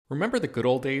Remember the good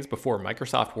old days before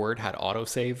Microsoft Word had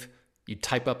autosave? You'd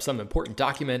type up some important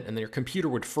document and then your computer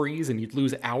would freeze and you'd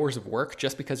lose hours of work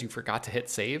just because you forgot to hit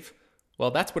save?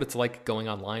 Well, that's what it's like going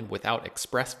online without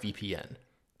ExpressVPN.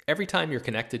 Every time you're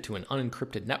connected to an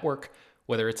unencrypted network,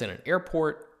 whether it's in an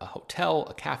airport, a hotel,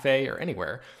 a cafe, or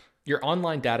anywhere, your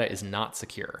online data is not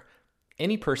secure.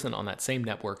 Any person on that same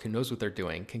network who knows what they're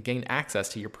doing can gain access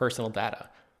to your personal data.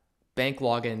 Bank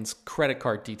logins, credit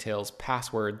card details,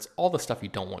 passwords, all the stuff you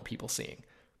don't want people seeing.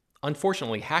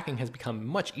 Unfortunately, hacking has become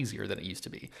much easier than it used to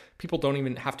be. People don't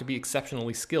even have to be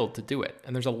exceptionally skilled to do it,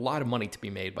 and there's a lot of money to be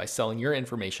made by selling your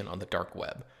information on the dark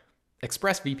web.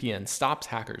 ExpressVPN stops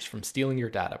hackers from stealing your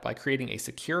data by creating a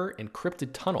secure, encrypted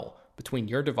tunnel between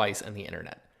your device and the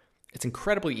internet. It's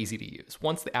incredibly easy to use.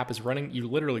 Once the app is running, you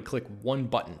literally click one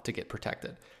button to get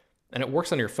protected. And it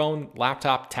works on your phone,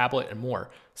 laptop, tablet, and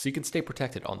more, so you can stay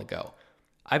protected on the go.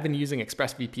 I've been using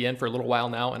ExpressVPN for a little while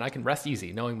now, and I can rest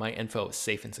easy knowing my info is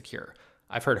safe and secure.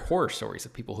 I've heard horror stories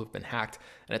of people who've been hacked,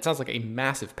 and it sounds like a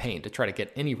massive pain to try to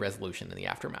get any resolution in the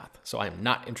aftermath, so I am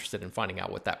not interested in finding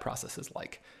out what that process is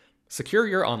like. Secure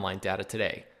your online data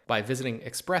today by visiting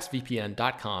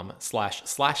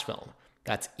expressvpn.com/film.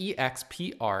 That's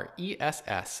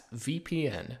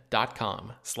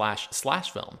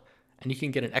expressvpn.com//film. And you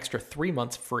can get an extra 3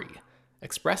 months free.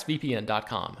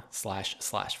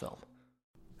 expressvpn.com//film.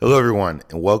 Hello, everyone,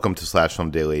 and welcome to Slash Film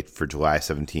Daily for July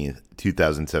 17th,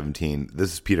 2017.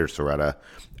 This is Peter Soretta.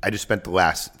 I just spent the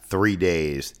last 3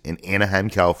 days in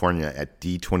Anaheim, California at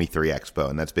D23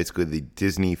 Expo, and that's basically the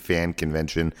Disney fan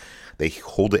convention. They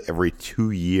hold it every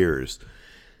 2 years,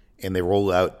 and they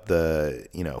roll out the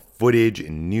footage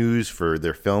and news for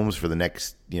their films for the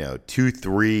next 2,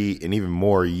 3, and even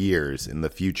more years in the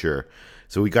future.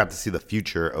 So we got to see the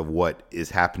future of what is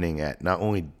happening at not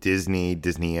only Disney,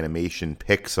 Disney Animation,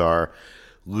 Pixar,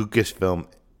 Lucasfilm,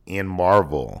 and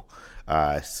Marvel,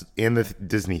 and the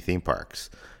Disney theme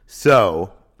parks.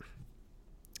 So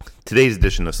today's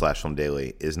edition of Slash Film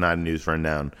Daily is not a news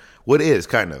rundown. What is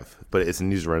kind of, but it's a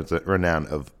news rundown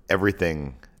of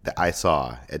everything that I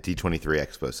saw at D23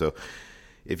 Expo. So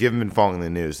if you haven't been following the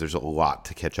news, there's a lot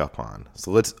to catch up on. So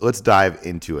let's dive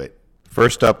into it.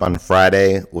 First up on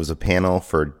Friday was a panel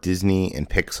for Disney and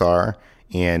Pixar,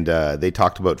 and they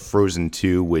talked about Frozen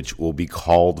 2, which will be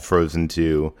called Frozen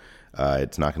 2.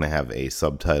 It's not going to have a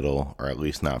subtitle, or at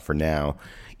least not for now.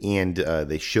 And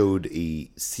they showed a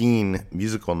scene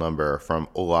musical number from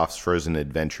Olaf's Frozen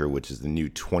Adventure, which is the new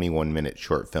 21-minute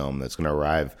short film that's going to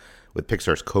arrive with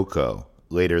Pixar's Coco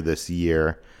later this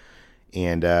year.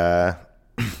 And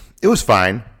it was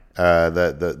fine.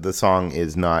 The song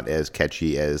is not as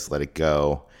catchy as Let It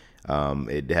Go.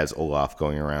 It has Olaf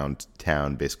going around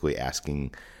town basically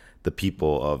asking the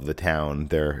people of the town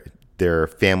their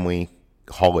family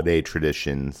holiday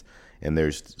traditions, and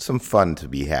there's some fun to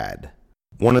be had.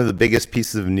 One of the biggest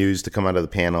pieces of news to come out of the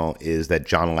panel is that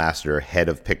John Lasseter, head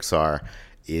of Pixar,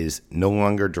 is no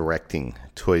longer directing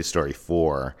Toy Story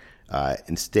 4.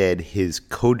 Instead, his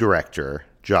co-director,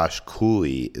 Josh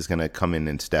Cooley, is going to come in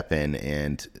and step in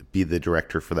and be the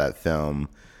director for that film.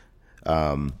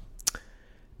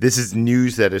 This is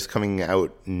news that is coming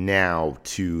out now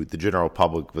to the general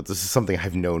public, but this is something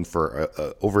I've known for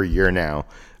over a year now.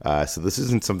 So this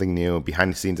isn't something new.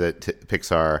 Behind the scenes at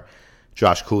Pixar,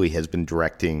 Josh Cooley has been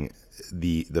directing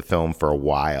the film for a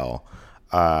while.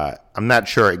 I'm not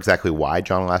sure exactly why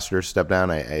John Lasseter stepped down.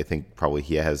 I think probably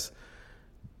he has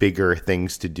bigger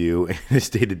things to do in his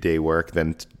day-to-day work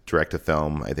than to direct a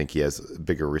film. I think he has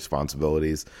bigger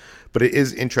responsibilities. But it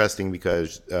is interesting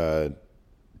because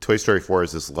Toy Story 4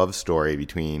 is this love story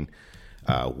between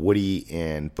Woody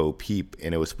and Bo Peep,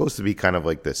 and it was supposed to be kind of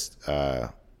like this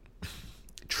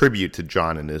tribute to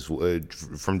John and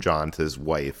from John to his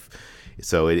wife.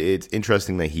 So it's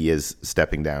interesting that he is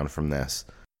stepping down from this.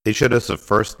 They showed us a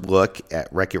first look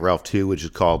at Wreck-It Ralph 2, which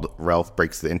is called Ralph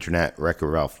Breaks the Internet, Wreck-It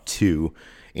Ralph 2.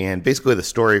 And basically the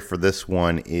story for this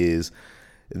one is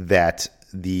that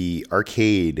the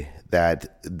arcade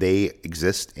that they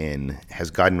exist in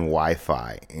has gotten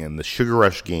Wi-Fi, and the Sugar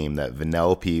Rush game that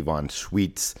Vanellope von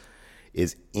Sweets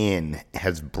is in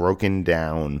has broken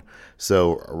down.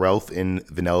 So Ralph and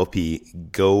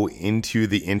Vanellope go into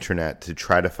the internet to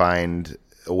try to find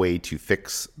a way to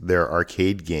fix their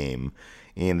arcade game,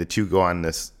 and the two go on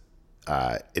this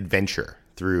adventure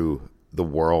through the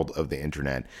world of the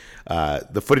internet.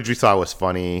 The footage we saw was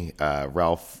funny.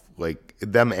 Ralph, like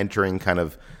them entering kind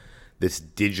of this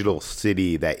digital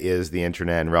city that is the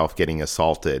internet, and Ralph getting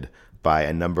assaulted by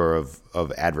a number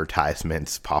of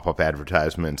advertisements, pop-up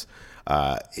advertisements.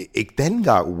 It then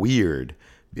got weird,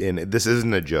 and this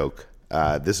isn't a joke.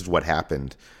 This is what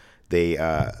happened.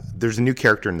 There's a new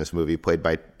character in this movie played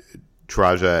by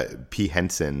Taraji P.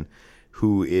 Henson,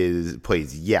 who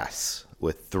plays Yes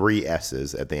with 3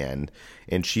 S's at the end,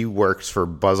 and she works for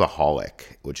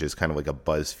Buzzaholic, which is kind of like a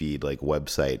BuzzFeed like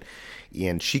website,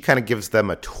 and she kind of gives them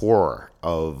a tour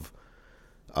of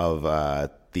the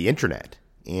internet.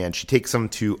 And she takes them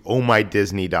to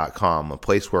ohmydisney.com, a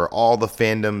place where all the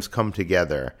fandoms come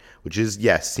together, which is,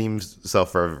 yes, seems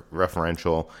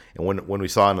self-referential. And when we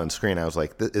saw it on screen, I was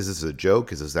like, is this a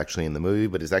joke? Is this actually in the movie?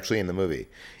 But it's actually in the movie.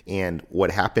 And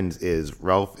what happens is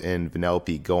Ralph and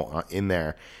Vanellope go in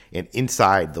there, and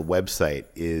inside the website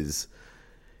is,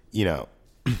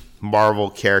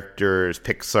 Marvel characters,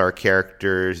 Pixar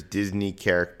characters, Disney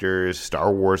characters,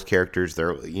 Star Wars characters.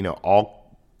 They're, all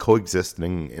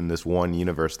coexisting in this one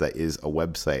universe that is a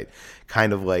website,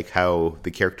 kind of like how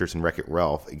the characters in Wreck-It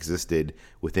Ralph existed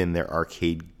within their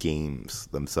arcade games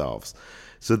themselves.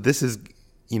 So this is,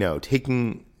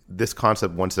 taking this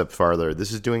concept one step farther.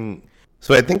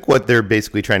 So I think what they're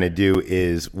basically trying to do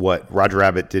is what Roger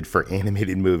Rabbit did for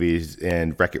animated movies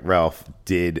and Wreck-It Ralph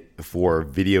did for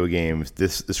video games.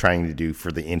 This is trying to do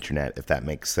for the internet, if that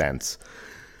makes sense.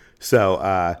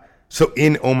 So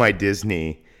in Oh My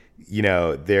Disney,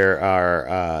 there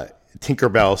are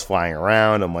Tinkerbells flying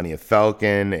around, a Millennium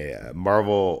Falcon, a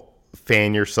Marvel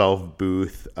Fan Yourself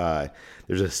booth.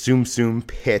 There's a Tsum Tsum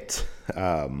pit.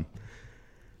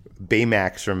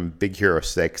 Baymax from Big Hero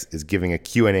 6 is giving a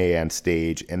Q&A on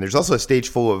stage. And there's also a stage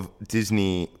full of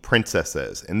Disney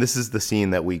princesses. And this is the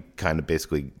scene that we kind of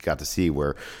basically got to see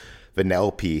where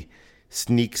Vanellope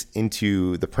sneaks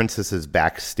into the princess's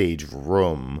backstage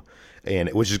room,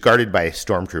 and which is guarded by a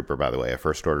stormtrooper, by the way. A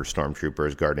First Order stormtrooper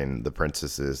is guarding the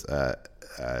princess's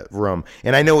room.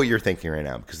 And I know what you're thinking right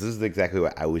now, because this is exactly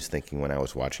what I was thinking when I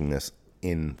was watching this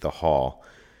in the hall.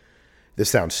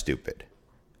 This sounds stupid.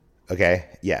 Okay?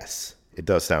 Yes, it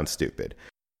does sound stupid.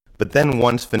 But then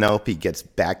once Vanellope gets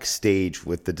backstage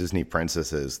with the Disney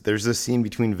princesses, there's this scene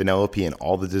between Vanellope and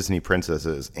all the Disney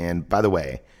princesses. And by the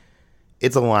way,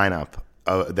 it's a lineup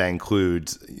that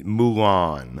includes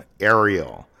Mulan,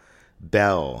 Ariel,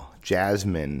 Belle,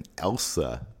 Jasmine,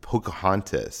 Elsa,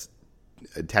 Pocahontas,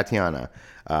 Tatiana,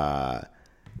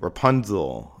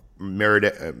 Rapunzel,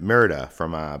 Merida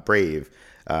from Brave,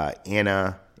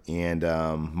 Anna, and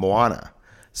Moana.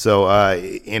 So,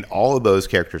 and all of those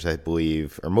characters, I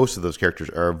believe, or most of those characters,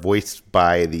 are voiced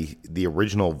by the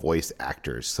original voice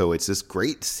actors. So it's this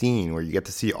great scene where you get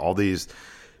to see all these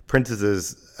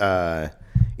princesses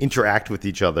interact with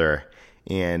each other,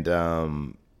 and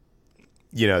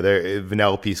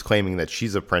Vanellope's claiming that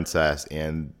she's a princess,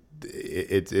 and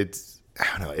it's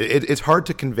I don't know, it's hard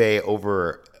to convey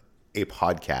over a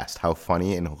podcast how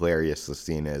funny and hilarious this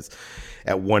scene is.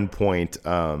 At one point,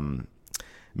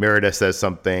 Merida says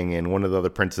something, and one of the other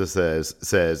princesses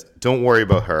says, "Don't worry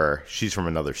about her. She's from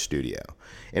another studio."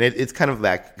 And it's kind of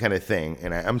that kind of thing.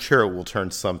 And I'm sure it will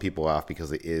turn some people off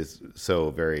because it is so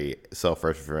very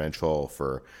self-referential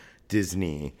for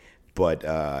Disney. But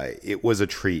it was a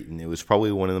treat, and it was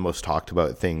probably one of the most talked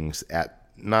about things at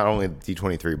not only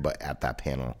D23, but at that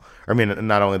panel. I mean,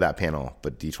 not only that panel,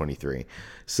 but D23.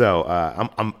 So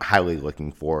I'm highly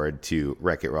looking forward to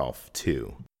Wreck-It Ralph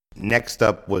 2. Next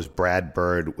up was Brad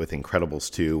Bird with Incredibles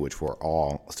 2, which we're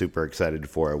all super excited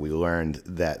for. We learned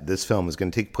that this film is going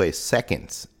to take place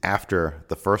seconds after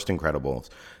the first Incredibles.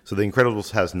 So the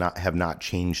Incredibles have not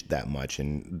changed that much,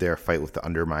 and their fight with the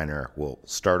Underminer will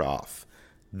start off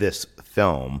this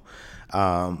film.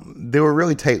 They were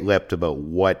really tight-lipped about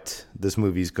what this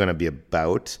movie is going to be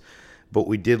about, but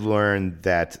we did learn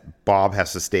that Bob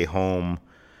has to stay home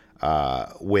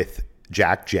with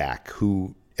Jack,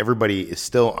 who everybody is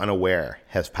still unaware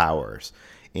has powers.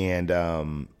 And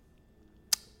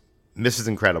Mrs.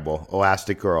 Incredible,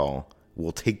 Elastic Girl,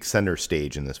 will take center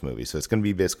stage in this movie. So it's going to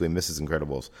be basically Mrs.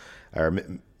 Incredible's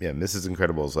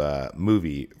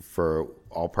movie for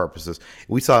all purposes.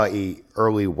 We saw a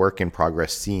early work in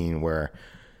progress scene where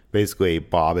basically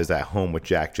Bob is at home with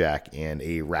Jack, and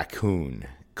a raccoon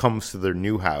comes to their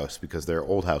new house because their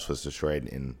old house was destroyed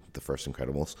in the first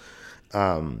Incredibles.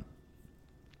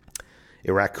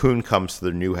 A raccoon comes to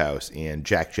their new house, and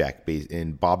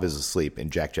and Bob is asleep, and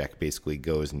Jack basically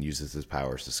goes and uses his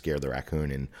powers to scare the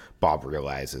raccoon, and Bob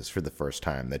realizes for the first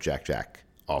time that Jack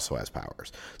also has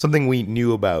powers. Something we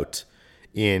knew about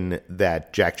in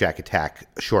that Jack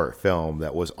Attack short film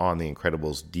that was on the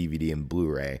Incredibles DVD and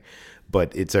Blu-ray,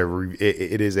 but it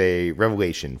is a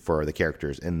revelation for the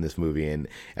characters in this movie, and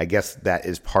I guess that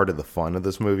is part of the fun of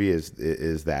this movie is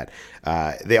that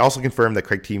they also confirmed that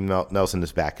Craig T. Nelson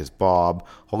is back as Bob,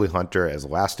 Holly Hunter as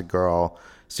Elastigirl,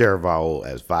 Sarah Vowell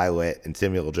as Violet, and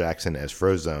Samuel L. Jackson as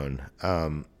Frozone.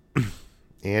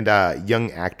 And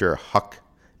young actor Huck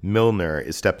Milner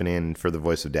is stepping in for the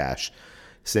voice of Dash,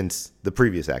 since the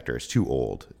previous actor is too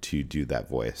old to do that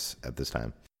voice at this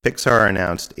time. Pixar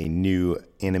announced a new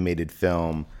animated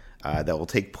film that will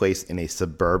take place in a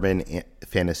suburban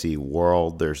fantasy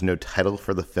world. There's no title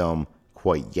for the film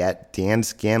quite yet. Dan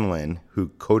Scanlon, who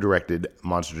co-directed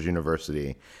Monsters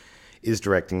University, is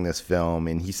directing this film,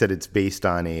 and he said it's based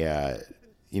on a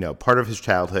part of his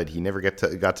childhood. He never got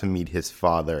to meet his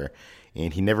father,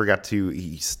 and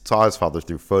he saw his father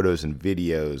through photos and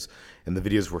videos, and the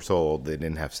videos were so old they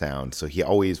didn't have sound, so he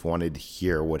always wanted to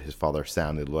hear what his father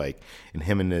sounded like. And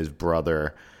him and his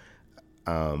brother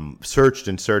searched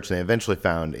and they eventually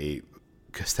found a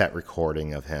cassette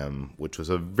recording of him, which was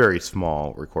a very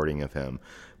small recording of him,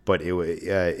 but it was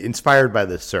inspired by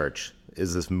the search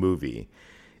is this movie.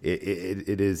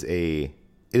 It is a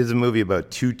movie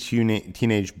about two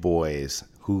teenage boys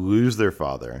who lose their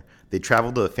father. They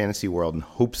travel to a fantasy world in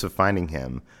hopes of finding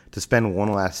him, to spend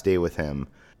one last day with him.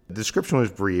 The description was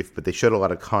brief, but they showed a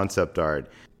lot of concept art.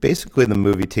 Basically, the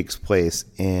movie takes place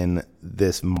in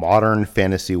this modern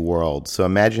fantasy world. So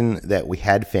imagine that we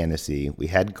had fantasy, we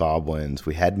had goblins,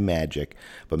 we had magic,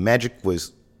 but magic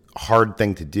was a hard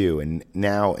thing to do. And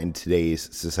now in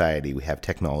today's society, we have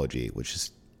technology, which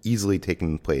is easily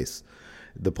taking the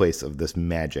place of this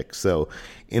magic. So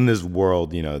in this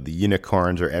world, the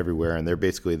unicorns are everywhere, and they're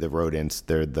basically the rodents.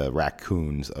 They're the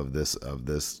raccoons of this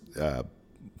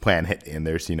planet. And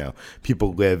there's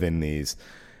people live in these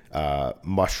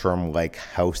mushroom-like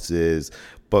houses.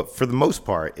 But for the most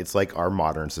part, it's like our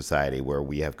modern society where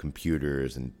we have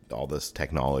computers and all this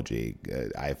technology,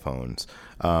 iPhones.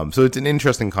 So it's an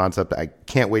interesting concept. I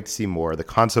can't wait to see more. The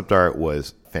concept art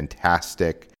was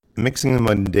fantastic. Mixing the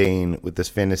mundane with this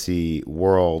fantasy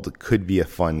world could be a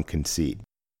fun conceit.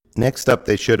 Next up,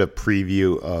 they showed a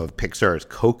preview of Pixar's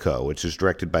Coco, which is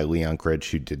directed by Lee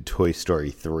Unkrich, who did Toy Story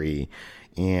 3.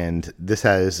 And this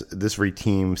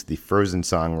reteams the Frozen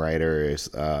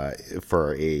songwriters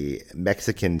for a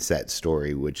Mexican set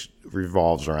story, which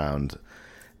revolves around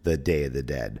the Day of the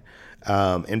Dead.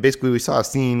 And basically, we saw a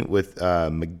scene with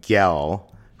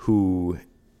Miguel, who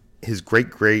his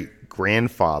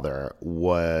great-great-grandfather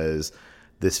was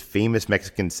this famous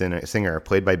Mexican singer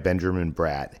played by Benjamin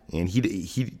Bratt, and he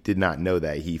did not know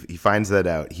that. He finds that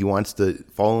out. He wants to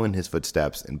follow in his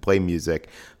footsteps and play music,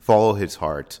 follow his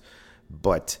heart,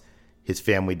 but his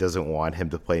family doesn't want him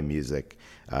to play music.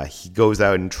 He goes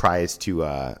out and tries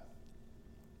to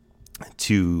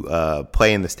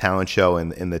play in this talent show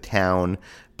in the town,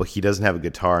 but he doesn't have a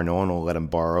guitar. No one will let him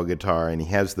borrow a guitar, and he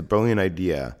has the brilliant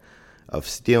idea of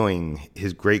stealing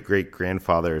his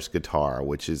great-great-grandfather's guitar,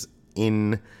 which is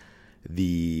in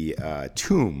the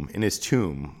his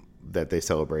tomb that they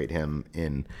celebrate him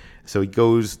in. So he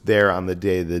goes there on the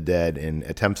Day of the Dead and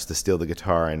attempts to steal the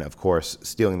guitar, and of course,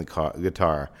 stealing the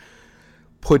guitar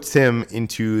puts him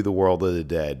into the world of the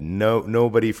dead.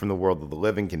 Nobody from the world of the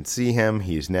living can see him.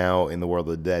 He's now in the world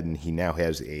of the dead, and he now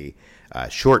has a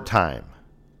short time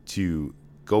to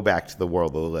go back to the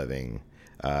world of the living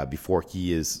before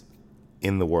he is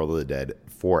in the world of the dead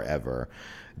forever.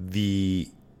 The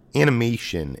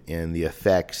animation and the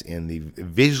effects and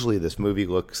visually, this movie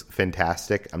looks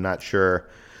fantastic. I'm not sure,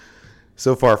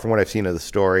 so far from what I've seen of the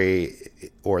story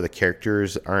or the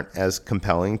characters aren't as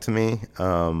compelling to me.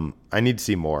 I need to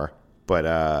see more,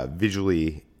 but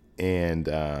visually and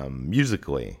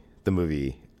musically, the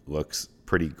movie looks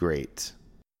pretty great.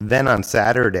 Then on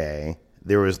Saturday,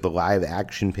 there was the live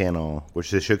action panel, which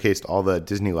showcased all the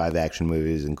Disney live action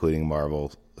movies, including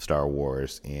Marvel, Star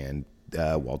Wars, and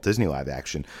Walt Disney live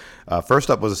action. First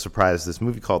up was a surprise, this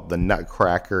movie called The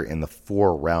Nutcracker in the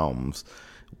Four Realms,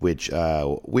 which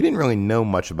we didn't really know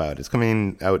much about. It's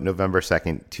coming out November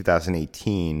 2nd,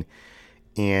 2018,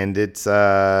 and it's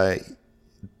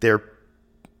they're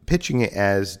pitching it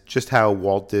as just how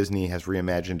Walt Disney has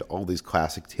reimagined all these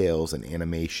classic tales in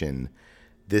animation.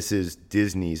 This is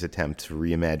Disney's attempt to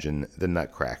reimagine the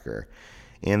Nutcracker.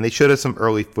 And they showed us some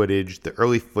early footage. The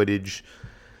early footage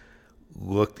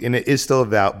looked, and it is still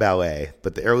about ballet,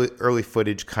 but the early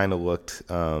footage kind of looked,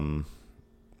 I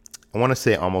want to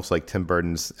say almost like Tim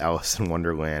Burton's Alice in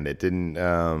Wonderland. It didn't,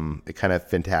 it kind of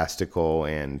fantastical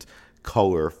and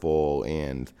colorful,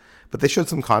 but they showed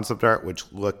some concept art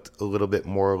which looked a little bit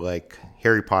more like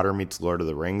Harry Potter meets Lord of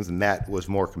the Rings, and that was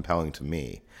more compelling to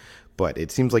me. But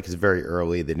it seems like it's very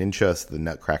early. They didn't show us the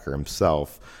Nutcracker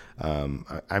himself.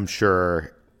 I'm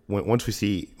sure once we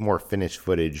see more finished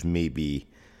footage, maybe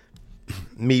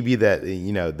that,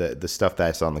 the stuff that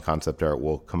I saw in the concept art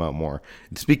will come out more.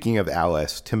 And speaking of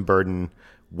Alice, Tim Burton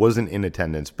wasn't in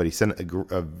attendance, but he sent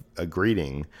a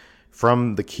greeting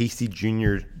from the Casey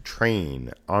Jr.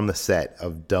 train on the set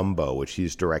of Dumbo, which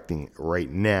he's directing right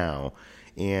now.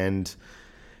 And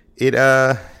it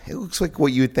looks like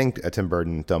what you would think a Tim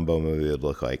Burton Dumbo movie would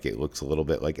look like. It looks a little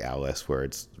bit like Alice, where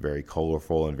it's very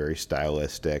colorful and very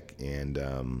stylistic. And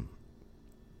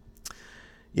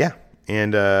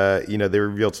they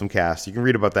revealed some cast. You can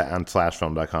read about that on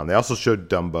slashfilm.com. They also showed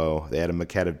Dumbo. They had a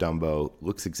maquette of Dumbo.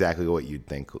 Looks exactly what you'd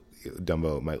think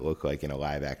Dumbo might look like in a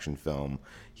live action film.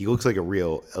 He looks like a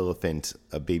real elephant,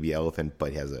 a baby elephant,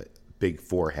 but he has a big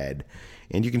forehead.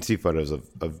 And you can see photos of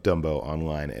Dumbo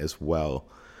online as well.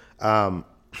 The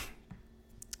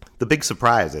big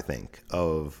surprise, I think,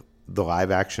 of the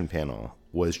live action panel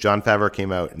was Jon Favreau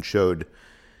came out and showed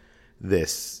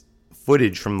this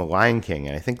footage from The Lion King.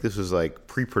 And I think this was like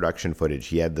pre-production footage.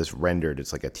 He had this rendered.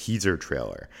 It's like a teaser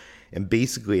trailer. And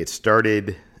basically it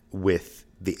started with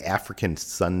the African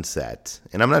sunset.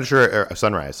 And I'm not sure, or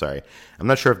sunrise, sorry. I'm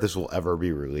not sure if this will ever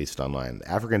be released online.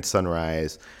 African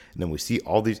sunrise. And then we see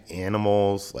all these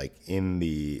animals like in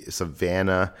the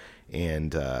savannah.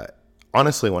 And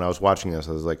honestly, when I was watching this,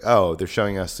 I was like, oh, they're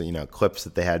showing us, clips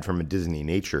that they had from a Disney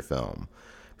nature film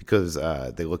because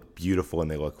they look beautiful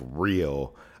and they look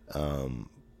real.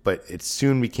 But it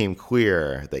soon became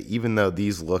clear that even though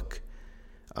these look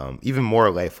even more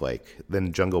lifelike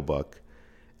than Jungle Book,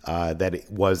 that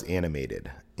it was animated.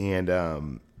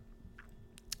 And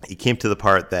it came to the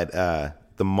part that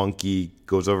the monkey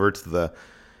goes over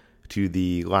to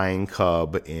the lion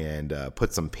cub and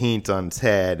puts some paint on its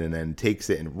head and then takes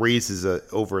it and raises it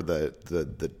over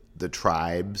the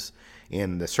tribes.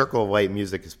 And the Circle of Light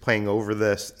music is playing over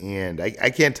this. And I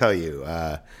can't tell you,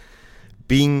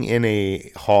 being in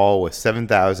a hall with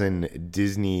 7,000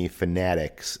 Disney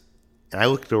fanatics, and I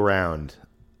looked around,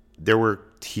 there were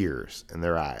tears in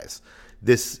their eyes.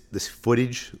 This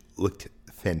footage looked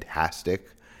fantastic.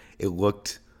 It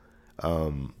looked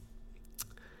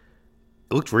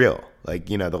real. Like,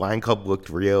 the Lion Cub looked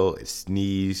real. It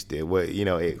sneezed. It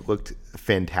looked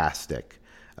fantastic.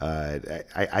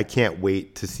 I can't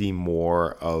wait to see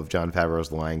more of Jon Favreau's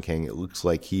The Lion King. It looks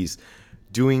like he's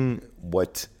doing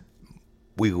what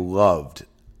we loved,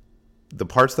 the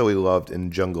parts that we loved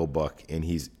in Jungle Book, and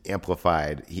he's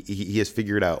amplified. He has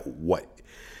figured out what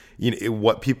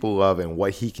people love and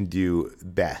what he can do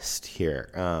best here.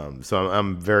 So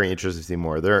I'm very interested to see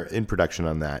more. They're in production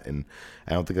on that, and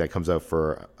I don't think that comes out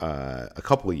for a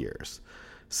couple of years.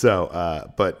 So,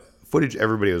 but footage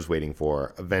everybody was waiting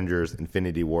for, Avengers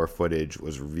Infinity War footage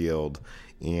was revealed,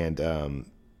 and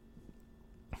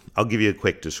I'll give you a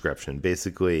quick description.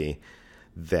 Basically,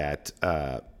 that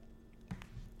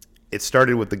it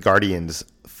started with the Guardians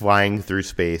flying through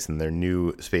space in their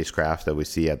new spacecraft that we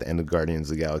see at the end of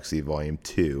Guardians of the Galaxy Volume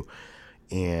 2.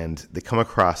 And they come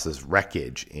across this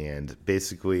wreckage, and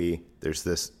basically there's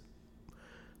this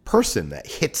person that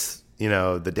hits,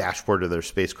 the dashboard of their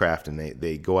spacecraft, and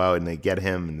they go out and they get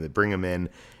him and they bring him in,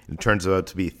 and it turns out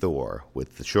to be Thor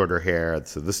with the shorter hair.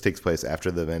 So this takes place after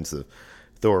the events of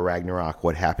Thor Ragnarok.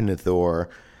 What happened to Thor?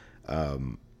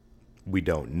 We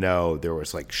don't know. There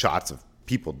was like shots of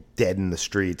people dead in the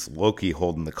streets, Loki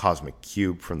holding the cosmic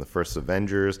cube from the first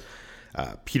Avengers,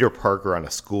 Peter Parker on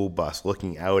a school bus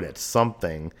looking out at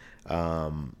something,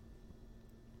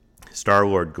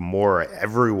 Star-Lord, Gamora,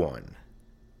 everyone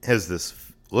has this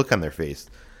look on their face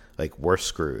like we're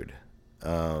screwed.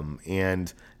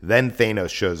 And then Thanos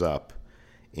shows up,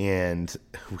 and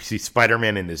we see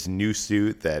Spider-Man in his new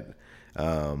suit, that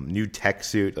new tech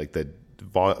suit, like the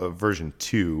version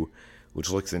 2, which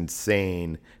looks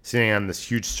insane, sitting on this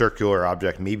huge circular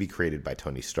object maybe created by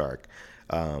Tony Stark.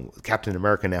 Captain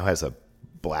America now has a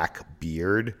black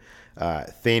beard.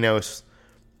 Thanos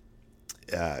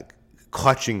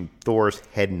clutching Thor's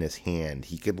head in his hand.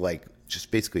 He could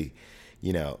just basically,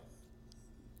 just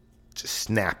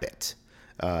snap it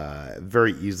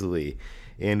very easily.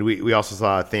 And we also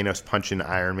saw Thanos punching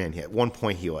Iron Man. At one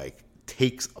point, he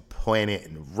takes a planet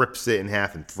and rips it in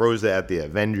half and throws it at the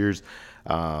Avengers.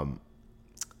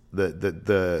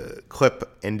 The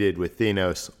clip ended with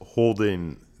Thanos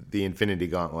holding the Infinity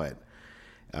Gauntlet,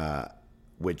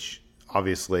 which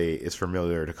obviously is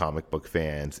familiar to comic book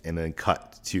fans, and then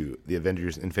cut to the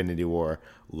Avengers Infinity War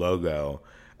logo.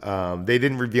 They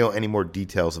didn't reveal any more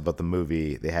details about the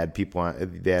movie. They had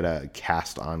they had a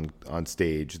cast on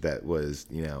stage that was,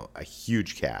 a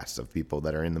huge cast of people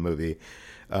that are in the movie.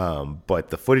 But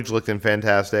the footage looked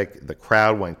fantastic. The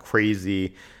crowd went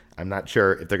crazy. I'm not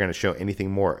sure if they're going to show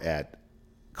anything more at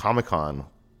Comic-Con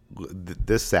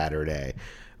this Saturday,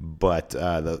 but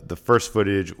the first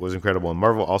footage was incredible. And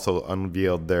Marvel also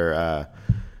unveiled their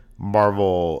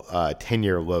Marvel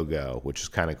 10-year logo, which is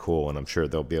kind of cool, and I'm sure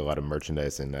there'll be a lot of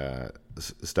merchandise and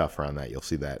stuff around that. You'll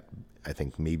see that, I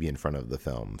think, maybe in front of the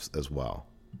films as well.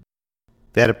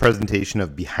 They had a presentation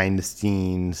of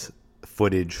behind-the-scenes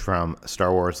footage from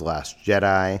Star Wars The Last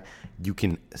Jedi. You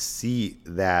can see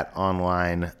that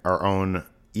online. Our own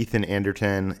Ethan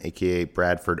Anderton, a.k.a.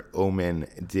 Bradford Oman,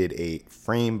 did a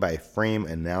frame-by-frame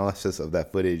analysis of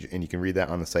that footage, and you can read that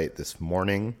on the site this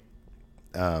morning.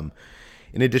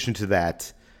 In addition to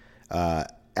that,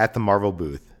 at the Marvel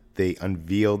booth, they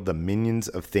unveiled the minions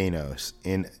of Thanos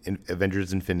in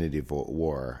Avengers Infinity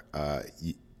War.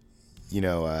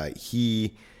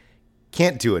 He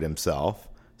can't do it himself,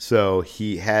 so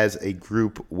he has a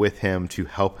group with him to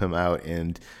help him out,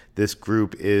 and this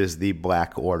group is the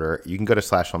Black Order. You can go to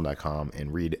slashfilm.com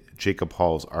and read Jacob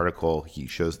Hall's article. He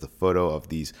shows the photo of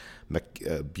these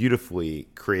beautifully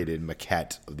created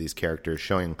maquette of these characters,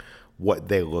 showing what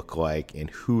they look like and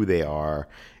who they are,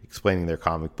 explaining their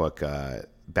comic book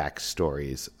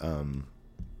backstories.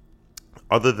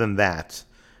 Other than that,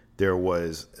 there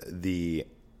was the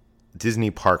Disney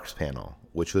Parks panel,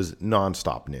 which was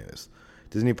nonstop news.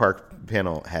 Disney Park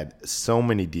panel had so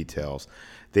many details.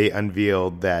 They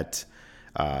unveiled that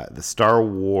the Star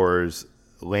Wars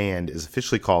land is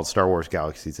officially called Star Wars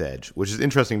Galaxy's Edge, which is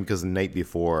interesting because the night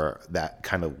before that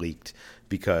kind of leaked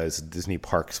because Disney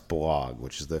Parks blog,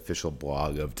 which is the official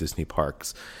blog of Disney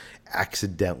Parks,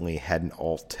 accidentally had an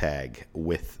alt tag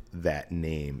with that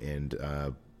name,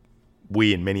 and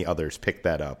we and many others picked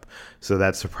that up. So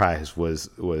that surprise was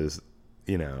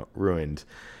ruined.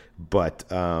 But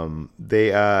they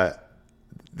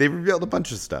revealed a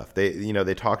bunch of stuff.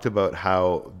 They talked about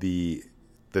how the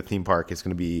theme park is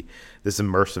going to be this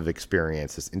immersive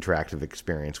experience, this interactive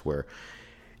experience where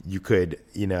you could,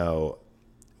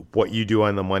 what you do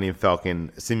on the Millennium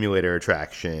Falcon simulator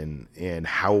attraction and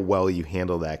how well you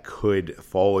handle that could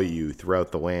follow you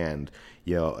throughout the land.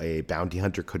 A bounty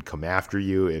hunter could come after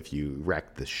you if you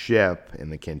wreck the ship in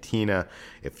the cantina.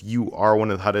 If you are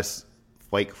one of the hottest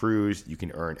flight crews, you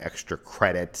can earn extra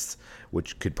credits,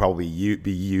 which could probably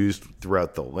be used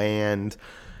throughout the land.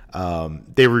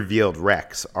 They revealed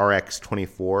Rex,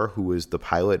 RX-24, who was the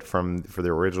pilot for the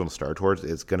original Star Tours,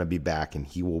 is going to be back, and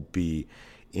he will be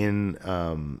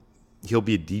he'll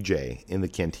be a DJ in the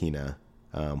cantina,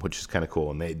 which is kind of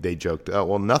cool. And they joked, oh,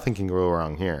 well, nothing can go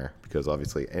wrong here, because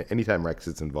obviously anytime Rex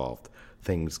is involved,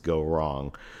 things go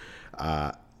wrong.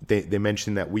 They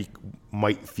mentioned that we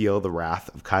might feel the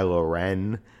wrath of Kylo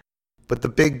Ren. But the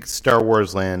big Star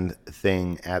Wars Land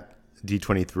thing at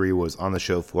D23 was on the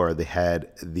show floor. They had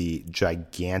the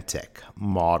gigantic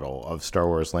model of Star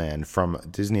Wars Land from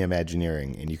Disney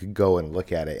Imagineering, and you could go and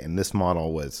look at it. And this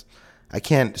model was, I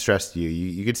can't stress to you,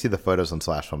 you could see the photos on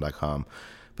slashfilm.com,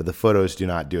 but the photos do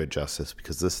not do it justice,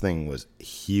 because this thing was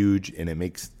huge, and it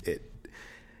makes it,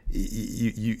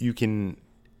 you can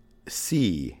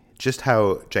see just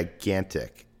how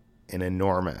gigantic and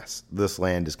enormous this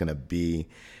land is going to be.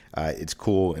 It's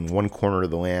cool. In one corner of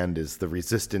the land is the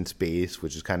Resistance base,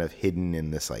 which is kind of hidden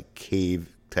in this like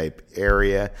cave type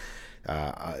area.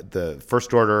 The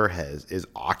First Order is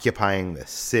occupying the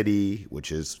city,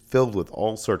 which is filled with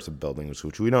all sorts of buildings,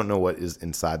 which we don't know what is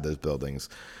inside those buildings.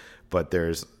 But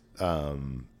there's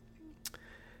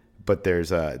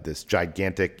this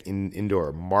gigantic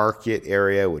indoor market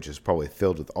area, which is probably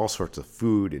filled with all sorts of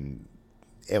food and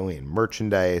alien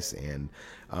merchandise. And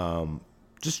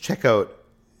just check out.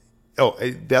 Oh,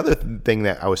 the other thing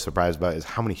that I was surprised about is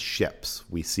how many ships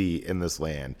we see in this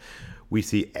land. We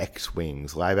see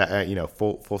X-wings,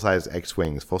 full-size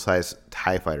X-wings, full-size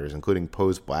TIE fighters, including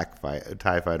Poe's Black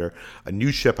TIE fighter, a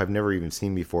new ship I've never even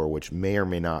seen before, which may or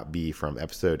may not be from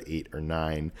Episode 8 or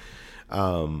 9.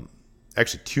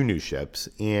 Actually, two new ships,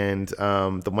 and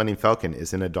the Millennium Falcon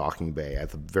is in a docking bay at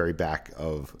the very back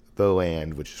of the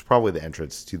land, which is probably the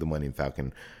entrance to the Millennium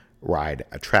Falcon ride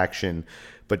attraction.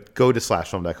 But go to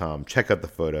slashfilm.com, check out the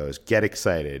photos, get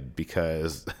excited,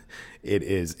 because it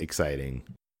is exciting.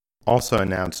 Also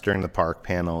announced during the park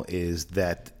panel is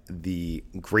that the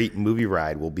Great Movie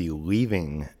Ride will be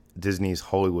leaving Disney's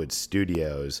Hollywood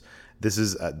Studios. This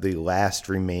is the last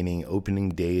remaining opening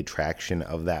day attraction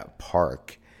of that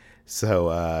park.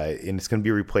 So, and it's going to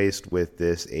be replaced with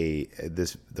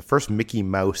the first Mickey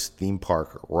Mouse theme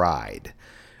park ride,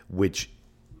 which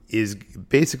is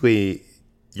basically,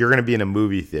 you're going to be in a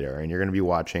movie theater and you're going to be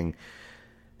watching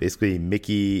basically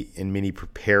Mickey and Minnie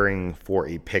preparing for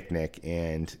a picnic,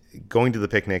 and going to the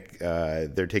picnic.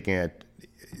 They're taking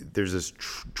there's this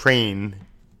train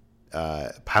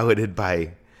piloted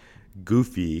by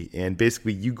Goofy, and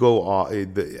basically you go off.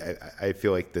 I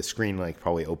feel like the screen like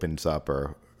probably opens up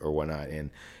or whatnot, and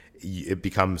it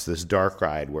becomes this dark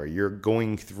ride where you're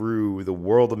going through the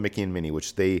world of Mickey and Minnie,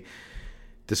 which they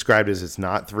described as it's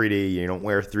not 3D. You don't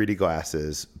wear 3D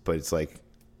glasses, but it's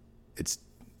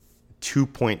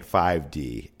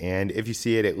 2.5D. And if you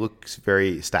see it, it looks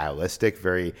very stylistic,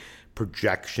 very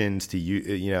projections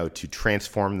to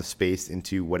transform the space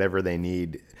into whatever they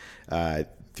need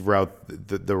throughout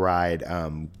the ride.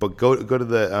 But go to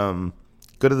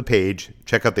the page,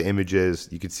 check out the images.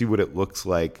 You can see what it looks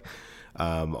like.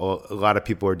 A lot of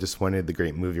people are disappointed the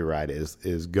Great Movie Ride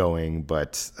is going,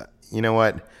 but you know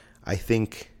what? I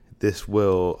think this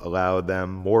will allow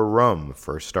them more room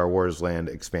for Star Wars Land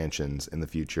expansions in the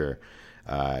future,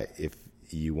 if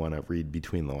you want to read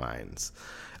between the lines.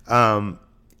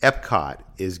 Epcot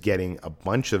is getting a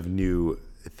bunch of new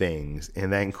things,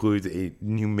 and that includes a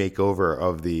new makeover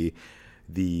of the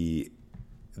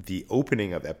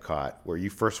opening of Epcot, where you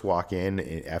first walk in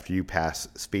and after you pass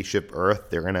Spaceship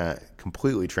Earth. They're going to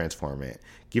completely transform it,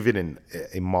 give it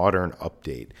a modern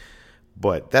update.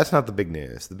 But that's not the big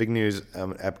news. The big news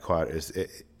in Epcot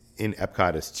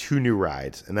is two new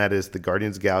rides, and that is the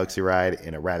Guardians of the Galaxy ride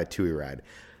and a Ratatouille ride.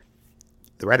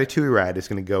 The Ratatouille ride is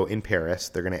going to go in Paris.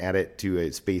 They're going to add it to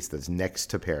a space that's next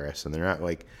to Paris, and they're not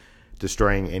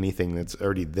destroying anything that's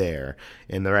already there.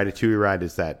 And the Ratatouille ride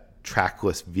is that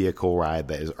trackless vehicle ride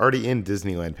that is already in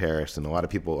Disneyland Paris, and a lot of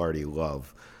people already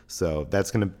love. So that's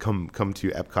going to come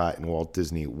to Epcot and Walt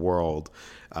Disney World.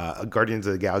 A Guardians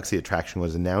of the Galaxy attraction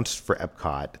was announced for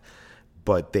Epcot,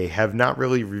 but they have not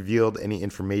really revealed any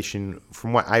information.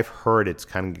 From what I've heard, it's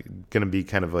kind of going to be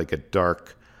kind of like a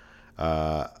dark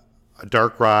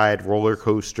ride, roller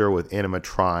coaster with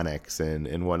animatronics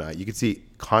and whatnot. You can see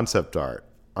concept art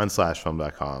on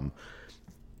slashfilm.com.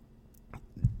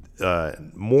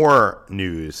 More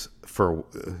news for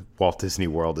Walt Disney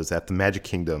World is at the Magic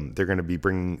Kingdom. They're going to be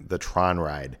bringing the Tron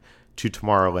ride to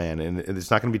Tomorrowland, and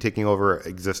it's not going to be taking over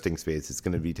existing space. It's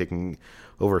going to be taking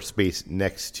over space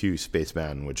next to Space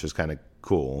Mountain, which is kind of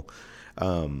cool.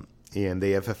 And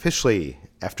they have officially,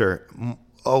 after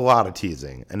a lot of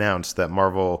teasing, announced that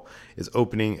Marvel is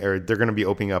opening, or they're going to be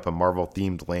opening up a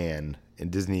Marvel-themed land in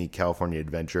Disney California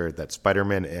Adventure, that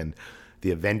Spider-Man and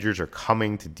the Avengers are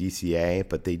coming to DCA,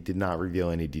 but they did not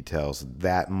reveal any details.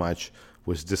 That much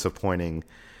was disappointing.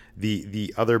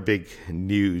 The other big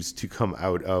news to come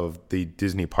out of the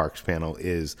Disney Parks panel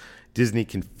is Disney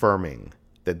confirming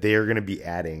that they are going to be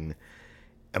adding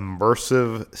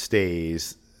immersive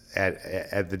stays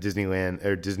at the Disneyland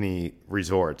or Disney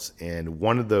resorts, and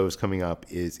one of those coming up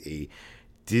is a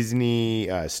Disney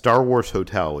Star Wars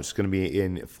hotel, which is going to be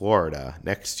in Florida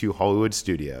next to Hollywood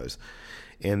Studios.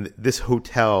 And this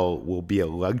hotel will be a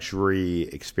luxury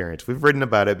experience. We've written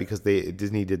about it because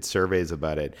Disney did surveys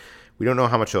about it. We don't know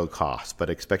how much it'll cost, but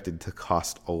expected to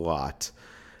cost a lot.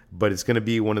 But it's going to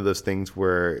be one of those things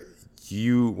where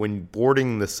when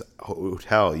boarding this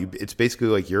hotel, it's basically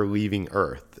like you're leaving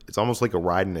Earth. It's almost like a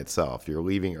ride in itself. You're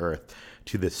leaving Earth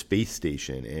to the space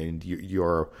station, and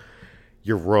your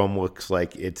room looks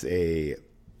like it's a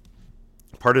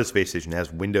part of the space station that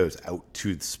has windows out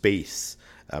to space.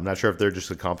 I'm not sure if they're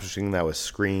just accomplishing that with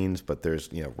screens, but there's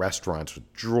restaurants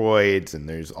with droids, and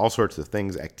there's all sorts of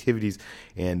things, activities,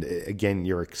 and again,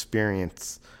 your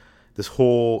experience, this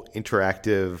whole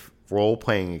interactive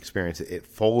role-playing experience, it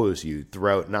follows you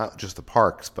throughout not just the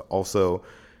parks, but also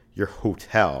your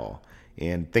hotel,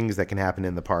 and things that can happen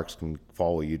in the parks can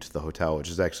follow you to the hotel, which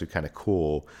is actually kind of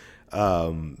cool.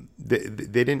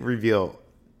 They didn't reveal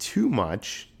too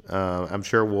much. I'm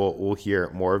sure we'll hear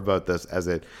more about this as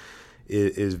it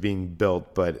is being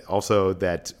built, but also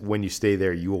that when you stay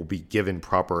there, you will be given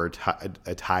proper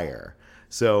attire.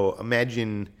 So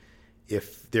imagine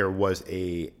if there was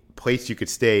a place you could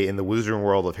stay in the Wizarding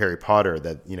World of Harry Potter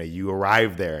that, you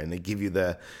arrive there and they give you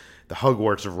the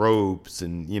Hogwarts robes,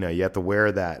 and, you have to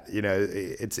wear that.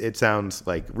 It sounds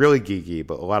like really geeky,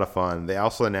 but a lot of fun. They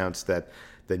also announced that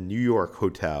the New York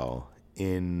hotel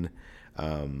in,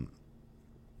 I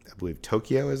believe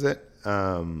Tokyo, is it?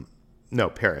 No,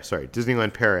 Paris. Sorry,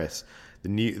 Disneyland Paris.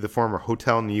 The former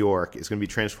Hotel New York is going to be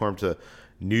transformed to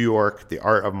New York, the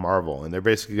Art of Marvel, and they're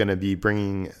basically going to be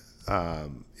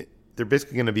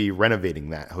renovating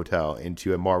that hotel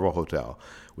into a Marvel hotel,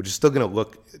 which is still going to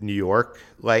look New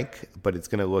York-like, but it's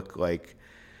going to look like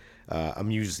a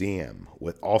museum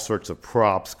with all sorts of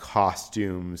props,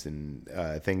 costumes, and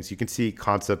things. You can see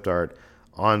concept art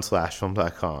on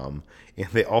slashfilm.com, and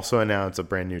they also announced a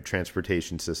brand new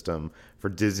transportation system for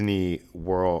Disney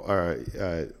World,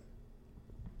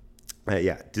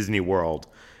 Disney World,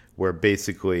 where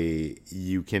basically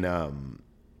you can,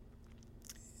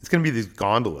 it's going to be these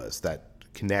gondolas that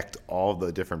connect all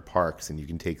the different parks, and you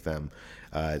can take them.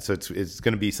 So it's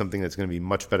going to be something that's going to be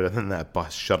much better than that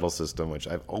bus shuttle system, which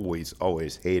I've always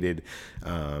hated.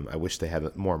 I wish they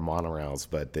had more monorails,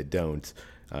 but they don't.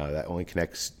 That only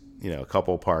connects a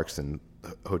couple parks and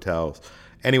hotels.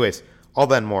 Anyways, all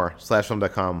that and more,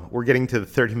 slashfilm.com. We're getting to the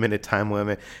 30-minute time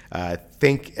limit.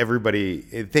 Thank everybody.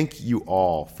 Thank you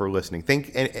all for listening.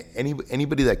 Thank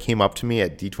anybody that came up to me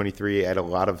at D23. I had a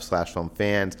lot of Slash Film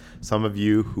fans. Some of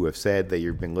you who have said that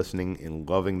you've been listening and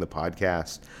loving the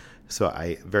podcast. So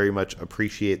I very much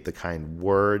appreciate the kind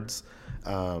words.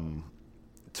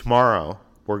 Tomorrow,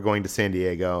 we're going to San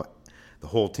Diego. The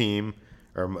whole team,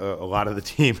 or a lot of the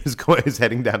team, is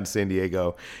heading down to San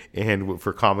Diego and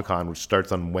for Comic-Con, which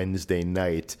starts on Wednesday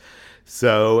night.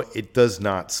 So it does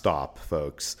not stop,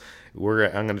 folks. I'm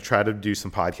going to try to do some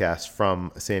podcasts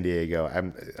from San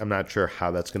Diego. I'm not sure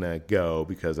how that's going to go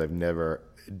because I've never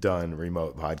done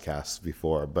remote podcasts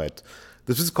before, but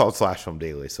this is called Slash Film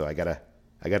Daily, so I gotta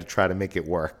try to make it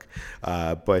work.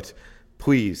 But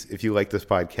please, if you like this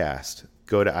podcast,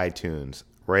 go to iTunes,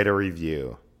 write a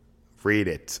review, read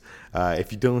it.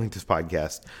 If you don't like this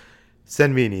podcast,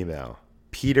 send me an email,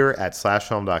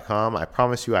 peter@slashfilm.com. I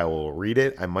promise you I will read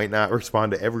it. I might not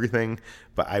respond to everything,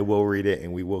 but I will read it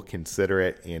and we will consider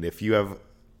it. And if you have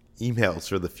emails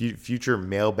for the future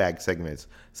mailbag segments,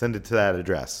 send it to that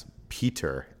address,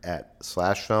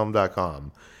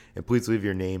 peter@slashfilm.com. And please leave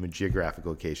your name and geographic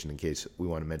location in case we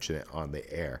want to mention it on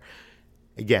the air.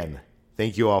 Again,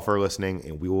 thank you all for listening,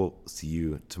 and we will see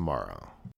you tomorrow.